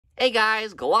Hey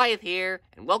guys, Goliath here,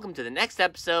 and welcome to the next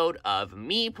episode of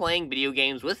me playing video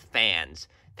games with fans.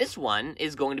 This one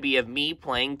is going to be of me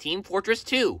playing Team Fortress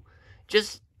 2.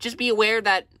 Just be aware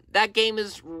that that game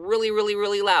is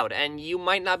really loud, and you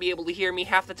might not be able to hear me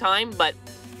half the time, but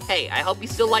hey, I hope you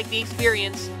still like the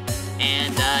experience,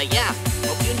 and yeah,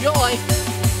 hope you enjoy!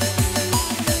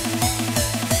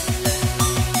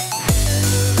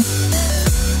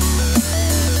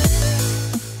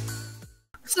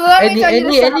 So let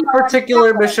me any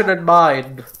particular mission in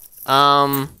mind?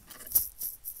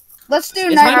 Let's do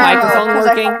Is my microphone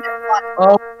working?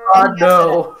 Oh God,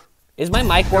 no. Is my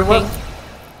mic working?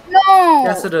 No.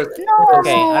 Yes, it is. No.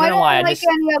 Okay, I don't know why. Like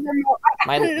any other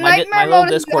mode. My little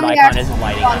Discord icon isn't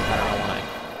lighting up. I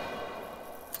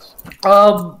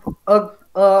don't know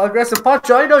why. Aggressive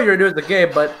Poncho, I know you're new to the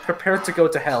game, but prepare to go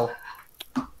to hell.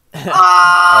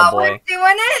 Oh, boy. we're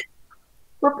doing it?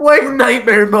 We're playing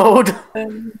Nightmare Mode.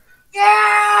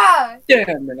 Yeah!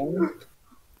 Damn it.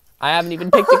 I haven't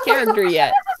even picked a character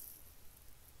yet.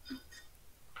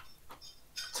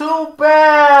 Too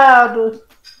bad.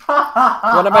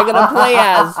 What am I gonna play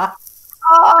as?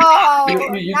 Oh!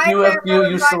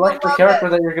 You select the character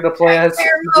that you're gonna play as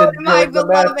during the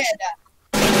match.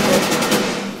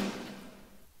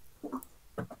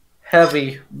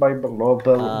 Heavy, my beloved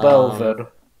Belvin.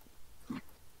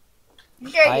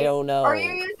 I don't know. Are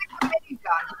you using the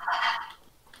minigun?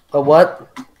 A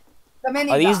what? The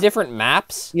minigun. Are these different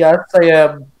maps? Yes, I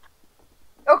am.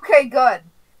 Okay, good.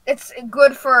 It's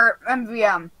good for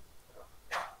MVM.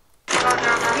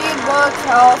 Speed, bullets,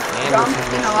 health, jump,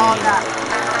 all that.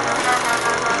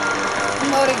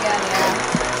 Load again,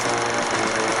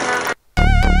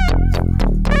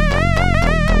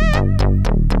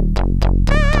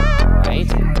 Right.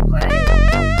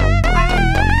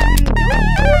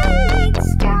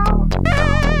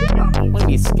 What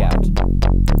do you scout?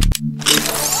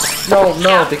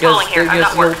 No, because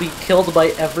you'll be killed by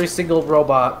every single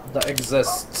robot that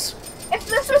exists. If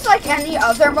this was like any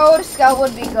other mode, Scout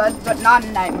would be good, but not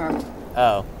in Nightmare.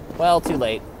 Oh, well, too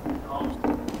late.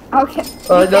 Okay.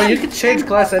 No, you can change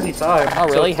class anytime. Oh,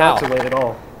 really? So it's How? not too late at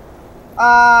all.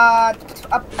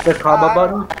 The comma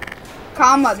button?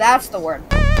 Comma, that's the word.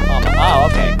 Oh,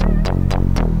 okay.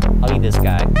 I'll eat this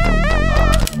guy.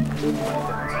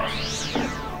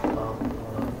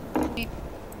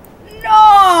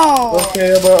 No!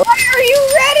 Okay, but... Why are you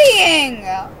readying?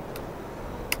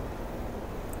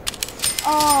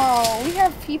 Oh, we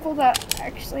have people that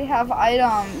actually have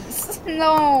items.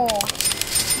 No.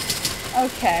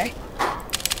 Okay.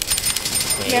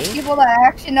 We have people that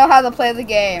actually know how to play the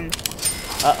game.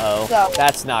 Uh-oh. So,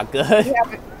 that's not good. We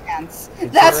have a chance.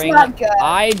 That's not good.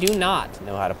 I do not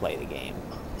know how to play the game.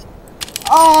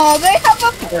 Oh, they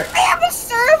have a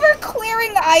server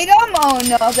clearing item. Oh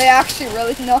no, they actually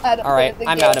really know how to play the game.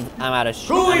 I'm out of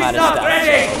stuff.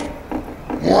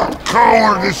 What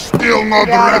coward is still not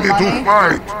ready to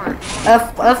fight?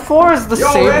 F4 is the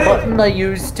same button I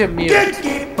use to mute,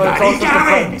 but it's also the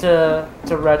button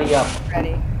to ready up.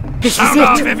 Ready. This is it,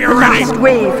 the last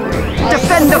wave.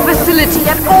 Defend the facility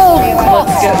at all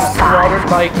costs. Let's get slaughtered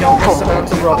by countless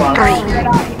amounts of robots. 3,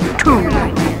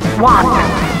 2,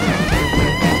 1.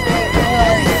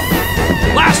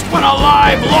 Last one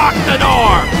alive, lock the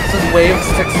door! This is wave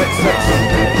 666.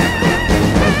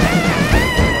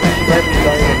 Let me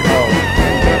go and go.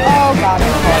 Oh god.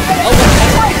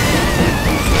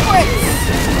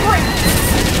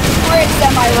 Fritz,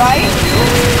 am I right?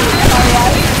 Am I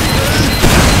right?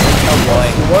 Oh boy.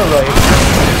 You were right.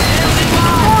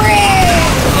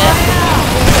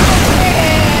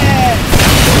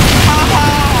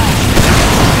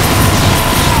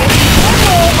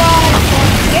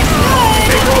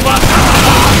 Big robot!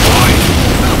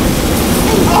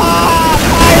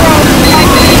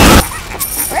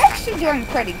 We're actually doing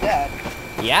pretty good.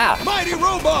 Yeah. Mighty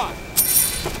robot!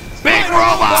 Big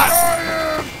robot!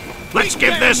 Let's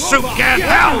give this soup can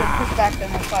hell! Push back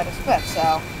in the side of spit,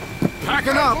 so.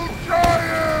 Packing up!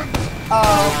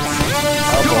 Oh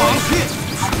boy.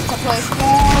 to place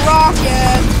more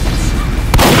rockets.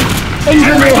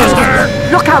 Engineers,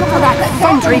 look out for that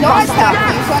sentry Don't buster. stop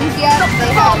these ones yet.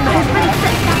 They have Has been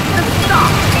set to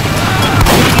stop.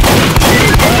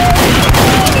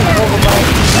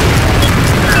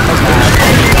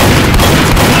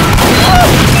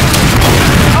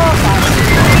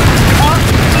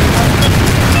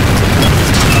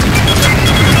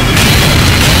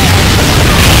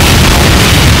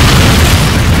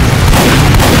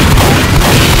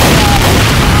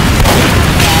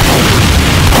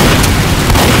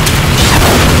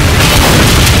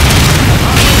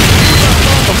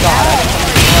 Oh god,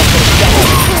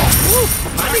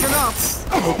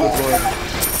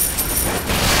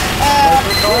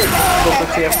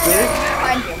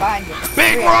 Behind you.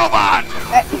 Big robot!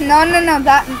 No,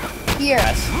 that here.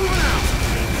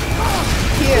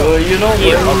 Here. You know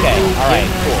Here, where okay. Alright,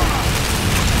 cool.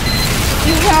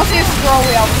 You can also use scroll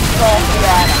wheel to scroll through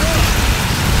your items.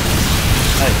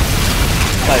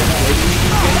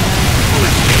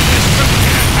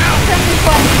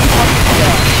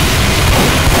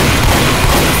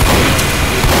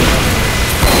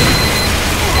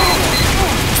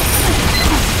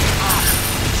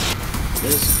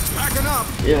 Backing up!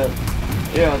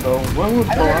 Yeah, though. When was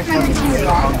the last time you did it?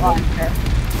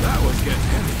 That was getting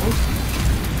heavy.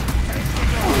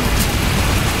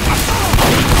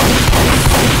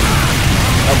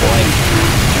 Oh boy.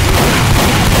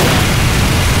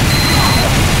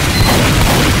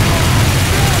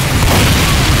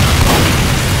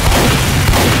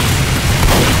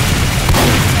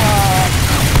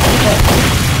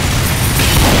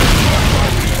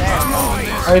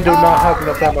 I do not have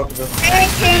enough ammo for this.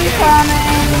 Tanking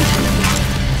coming!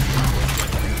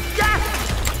 Yes!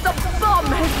 The bomb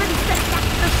has been set at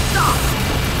the stop!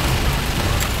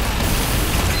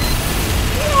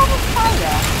 We have a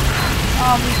fire.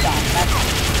 Oh, we don't. That's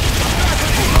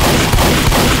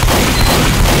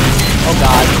Oh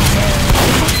god.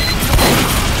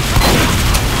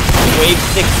 Wave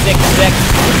 666.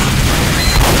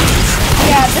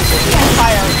 yeah, this is the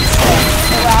entire thing.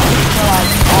 It lasts for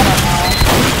like, I don't know,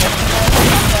 50 minutes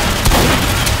or something.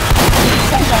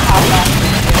 Depends on how long you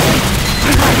do it.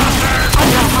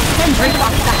 Another sentry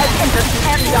buster has entered the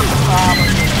area!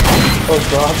 Oh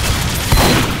god.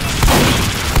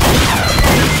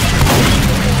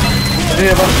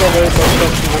 Yeah, that's so very much.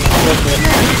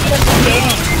 It's a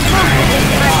game.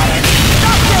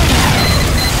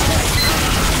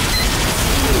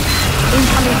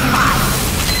 Incoming fire!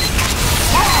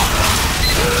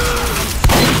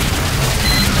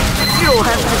 You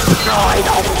have destroyed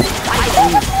all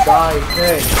Die,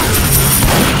 hey.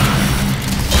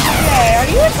 Okay, are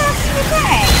you attacking the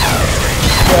tank?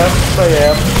 Yes, I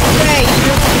am. Okay,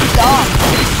 you're really dumb.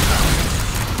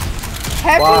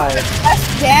 Heavy Why? does less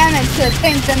damage to the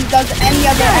tank than does any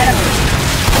other enemy.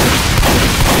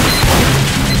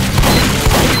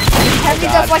 Heavy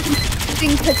does like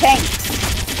nothing to tanks.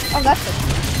 Oh, that's a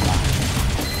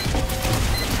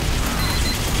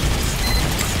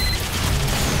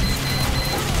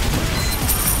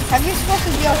Heavy's supposed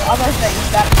to deal with other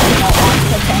things that, you know, aren't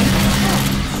the tank.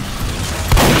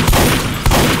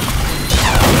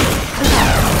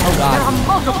 Oh god. There are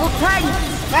multiple tanks!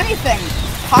 If anything,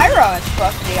 Pyro is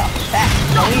supposed to deal with the tank,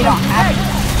 but we don't have it.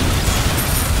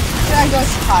 Should I go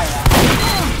to Pyro?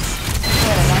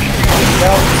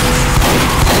 No.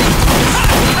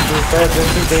 This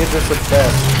is too dangerous at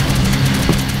best.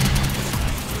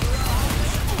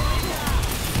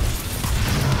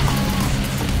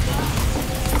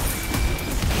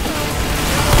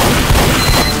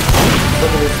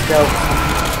 Look at his scouts.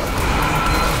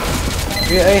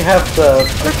 Yeah, I have the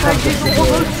tank is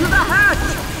almost to the hatch!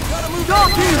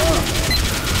 Darky!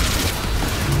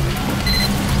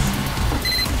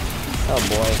 Oh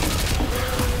boy.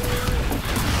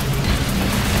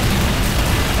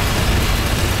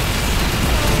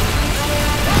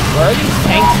 Where are these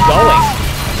tanks going?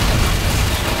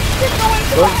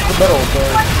 Go to the middle,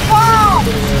 there.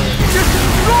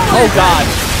 Oh god.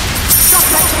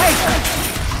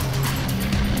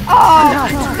 Oh, that's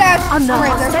great.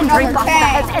 Another There's sentry another buster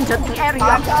has tank. entered the area! I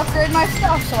have to upgrade my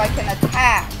stuff so I can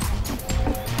attack.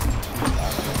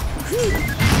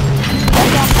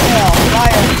 Don't kill.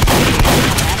 Fire.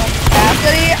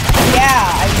 Capacity?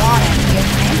 Yeah, I want it.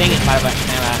 Dang it, my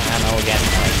ammo again.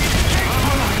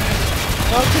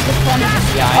 Go to the front of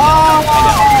the Yeah, I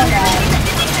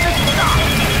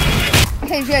know.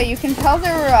 Okay, Jay, you can tell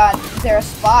they're a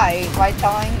spy by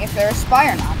telling if they're a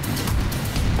spy or not.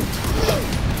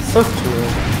 So true.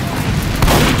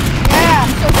 Yeah,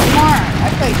 I'm so smart. I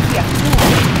play TF2.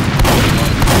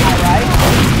 Alright.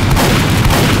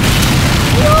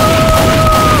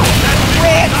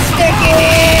 Red sticky!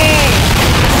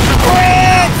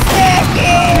 Red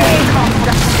sticky!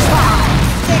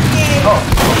 Sticky!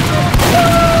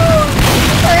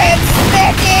 Red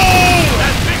sticky!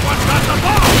 That big one's got the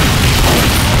bomb!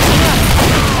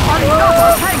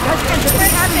 Another tank has entered the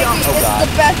area! Oh, It's God. the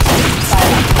best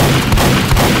style.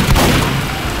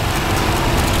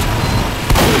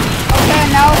 Okay,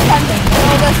 now it's time to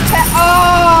kill this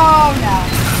oh no.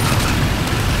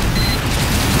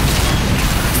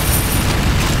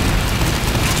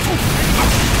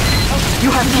 You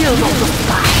have killed all the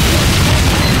spies!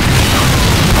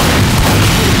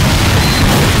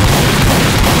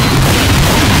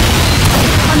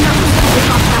 Another sentry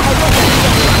buster has entered the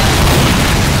area!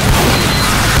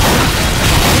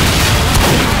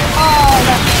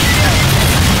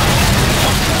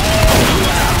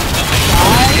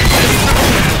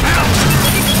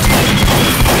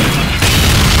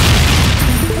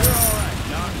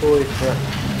 Holy shit.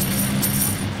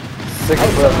 6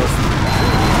 levels.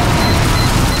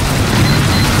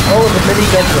 Oh, the mini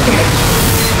gun.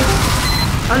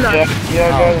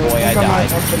 Yeah, Oh boy, I died.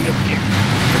 Dang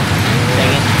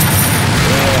it.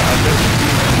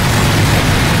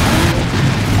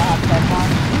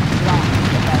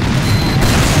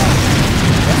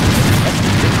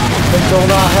 They do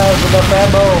not have enough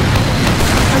ammo.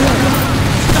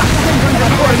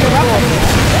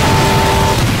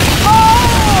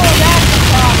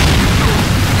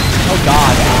 Oh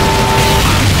god.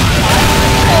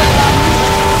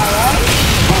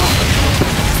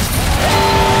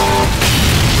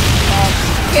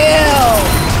 Kill!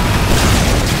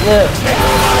 Live.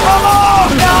 Oh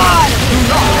god!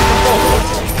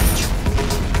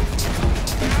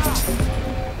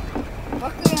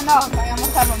 Luckily enough, I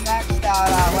almost have a maxed out,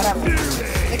 whatever,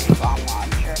 sticky bomb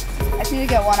launcher. I just need to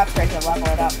get one upgrade to level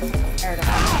it up. There it is.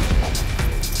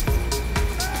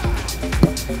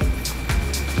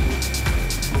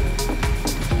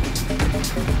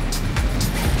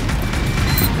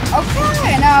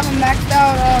 Okay, now I have a maxed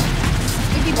out,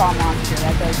 sticky bomb launcher.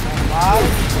 That does a lot of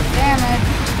damage.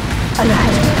 Oh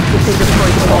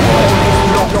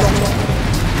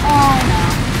no.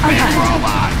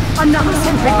 Another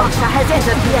sentry monster has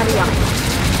entered the area.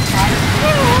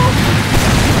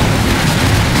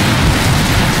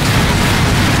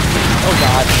 Oh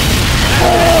god.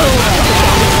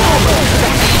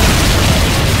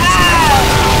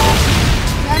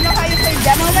 You know how you play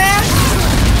Demo Man?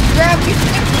 Grab your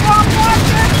sticky bomb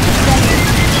launcher.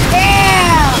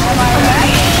 Damn! Am I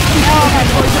right? No, my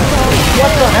voice is so.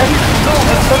 What the heck?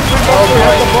 Oh, we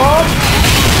have the bomb?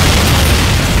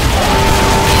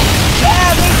 Yeah,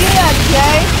 they do that,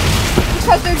 Jay.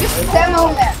 Because they're just a demo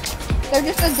man. They're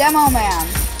just a demo man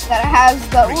that has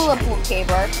the hula pool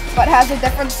caber, but has a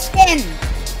different skin.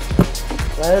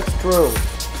 That's true.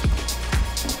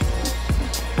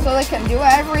 So they can do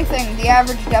everything the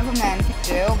average devil man can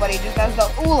do, but he just has the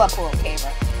hula pool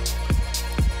caber.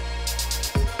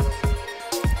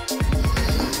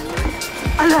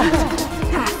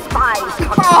 Spies.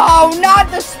 Oh, not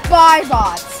the spy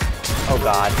bots. Oh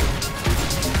god.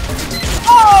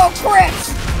 Oh, crits.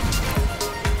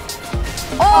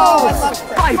 Oh, I love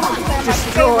crits. Spy They're bots my favorite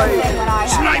destroyed. thing when I have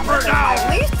them. Sniper They're down. my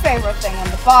least favorite thing when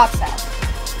the bots have them.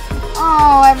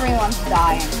 Oh, everyone's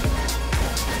dying.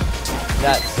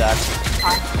 That sucks.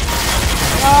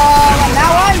 Oh, and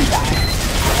now I'm dying.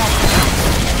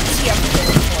 TF2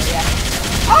 for ya.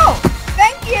 Oh,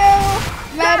 thank you,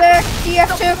 medic.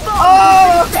 TF2.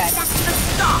 Oh, okay.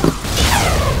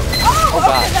 Oh, okay,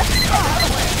 God. that's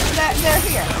fine. They're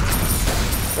here.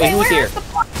 Wait, who's here? where's the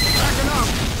bot?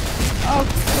 Oh,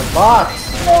 The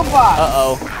bots. no bot.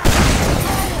 Uh-oh.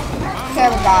 Okay,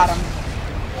 we got him.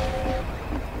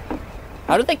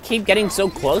 How do they keep getting so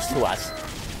close to us?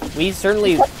 We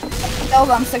certainly... Killed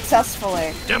them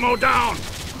successfully. Demo down.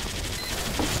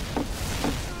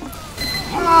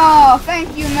 Oh,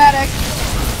 thank you, medic.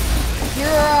 You're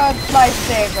a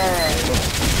lifesaver.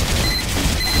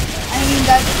 I mean,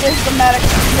 that is the medic's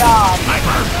job.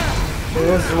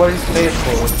 This is what he's paid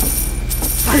for.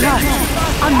 I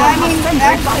mean,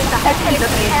 actually,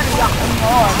 technically,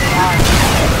 more.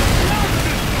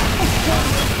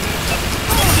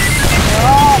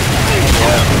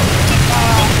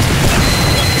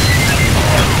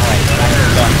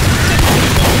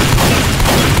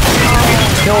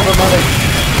 Kill the medic.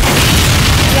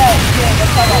 Yeah,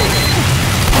 that's all right.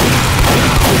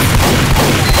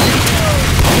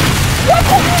 What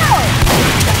the hell?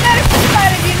 The medic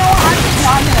decided, you know what, I'm just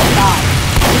not gonna die.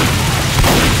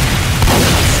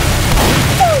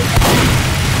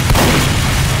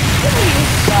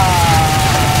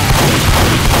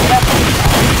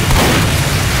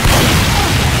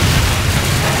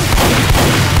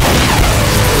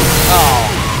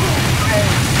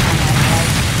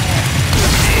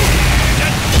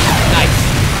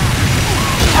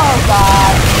 Oh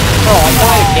god. Oh, I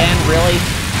died again, really?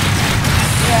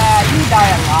 Yeah, you die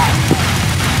a lot.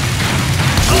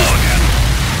 Oh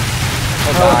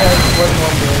god.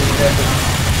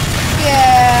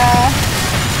 Yeah.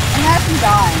 Imagine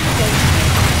dying.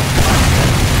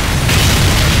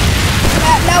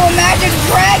 Now imagine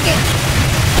dragon!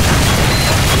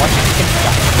 What?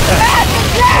 Imagine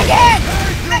dragon!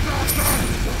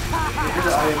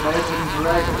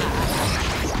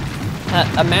 I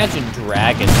imagine dragon. Imagine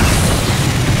dragon.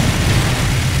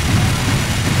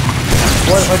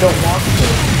 What if I don't want to?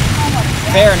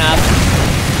 Fair enough.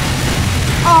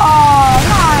 Oh,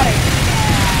 not again.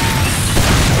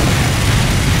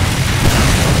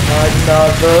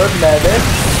 Another medic.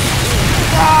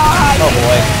 Die. Oh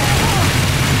boy.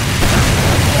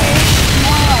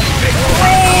 Come on.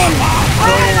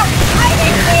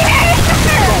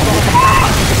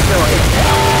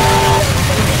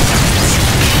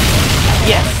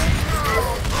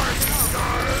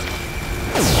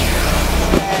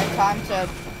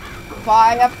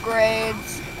 buy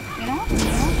upgrades. You know?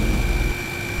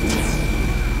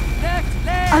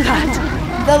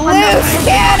 The loose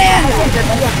cannon!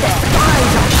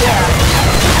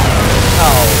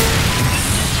 Oh.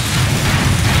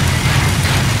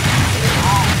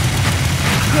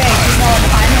 Okay, you know what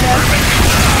time it is?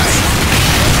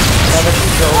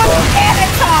 What's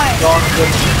cannon time?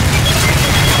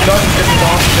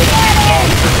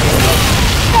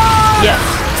 Yes.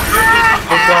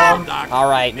 Ah! All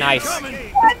right, nice. A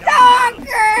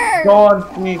donker!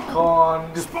 Donkey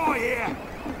Kong. Spy here!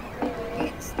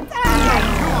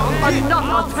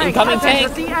 Incoming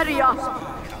tank. The area.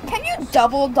 Can you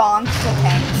double donk the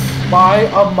tanks? By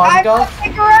Among I will Us.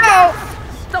 figure out!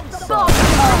 Stop.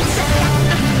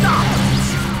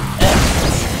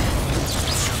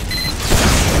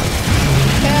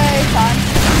 Okay, time.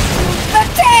 The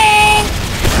tank!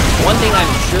 One thing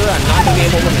I'm sure I'm not gonna be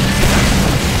able to miss.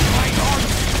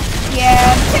 Yeah,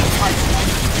 the tank's hard to miss.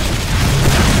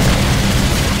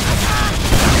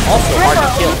 Also hard to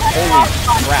kill. Holy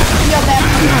crap. Heal them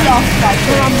himself by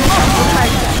killing them.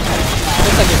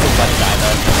 Looks like it's a buddy guy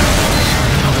though.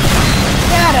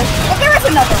 Yeah, it is. But there is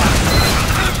another one.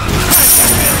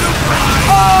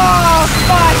 Oh,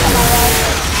 fuck, am I right?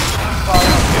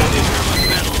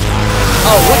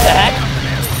 Oh, what the heck?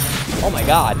 Oh my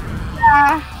god.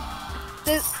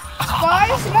 The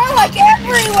spies more like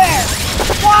everywhere.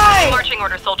 Why? Marching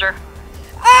order, soldier.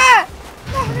 Ah!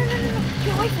 No.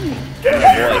 Get away from me. Get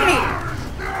away from me.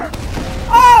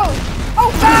 Oh!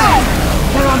 Oh god!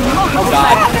 Oh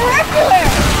god. They're everywhere!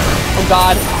 Oh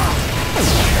god.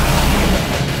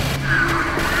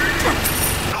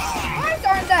 Spies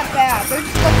aren't that bad. They're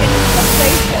just looking for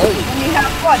places. When you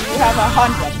have what? You have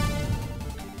 100.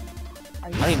 I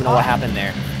don't even know what happened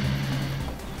there.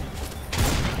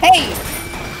 Hey!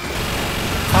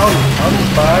 Howdy,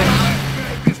 bye.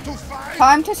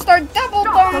 Time to start double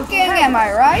donking, am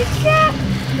I right, chat?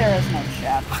 There is no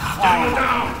chat.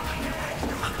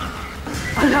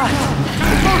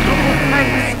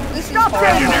 This is horrible.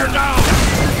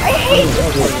 I hate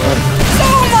this so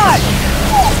much!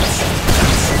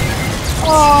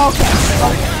 Okay.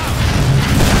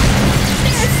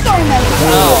 There's so many.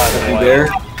 Oh, boy.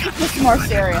 Take this more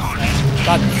seriously.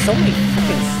 God, so many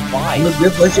freaking spies.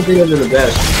 Let's should be under the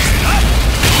best.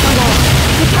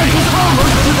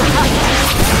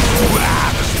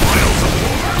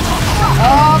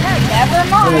 Oh, never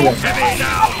mind.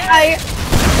 I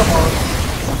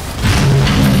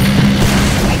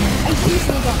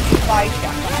usually don't spy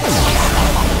check when I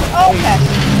okay.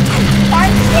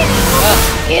 Time to get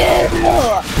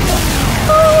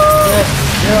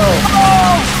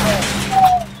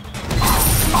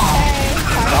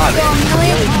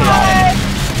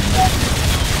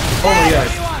Oh yeah.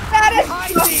 That is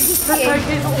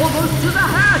Almost to the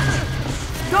hatch.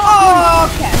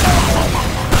 okay.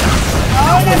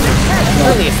 Oh, never.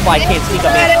 Only a spy can't sneak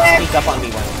up on me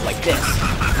like this.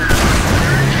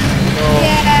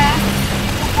 Yeah.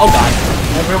 Oh god.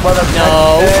 Everyone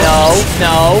No.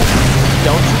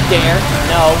 Don't you dare.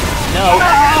 No.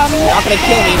 You're not gonna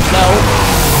kill me. No.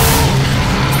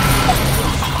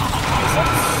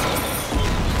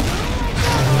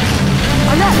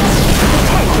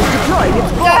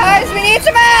 Guys, we need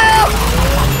some help!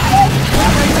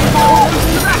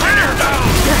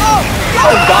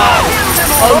 Oh god.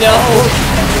 Oh no.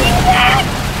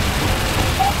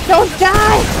 Don't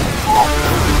die!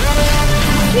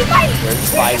 Where's the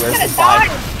spy? Where's the spy?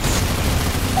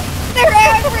 They're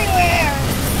everywhere!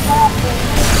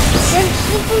 They're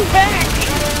super back!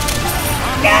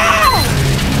 Yeah!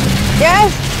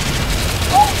 Yes!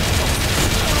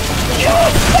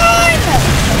 You're done!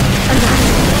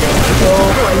 No.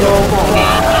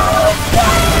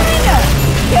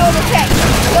 Kill the tank!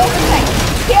 Kill the tank!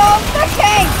 Kill the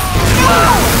tank! No!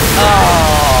 Oh.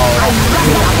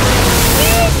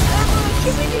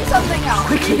 Should we do something else?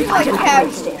 Quickly, like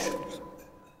casual.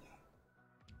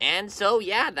 And so,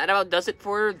 yeah, that about does it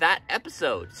for that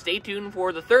episode. Stay tuned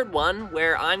for the third one,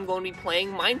 where I'm going to be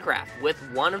playing Minecraft with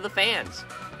one of the fans.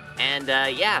 And,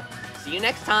 yeah, see you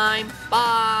next time.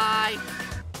 Bye!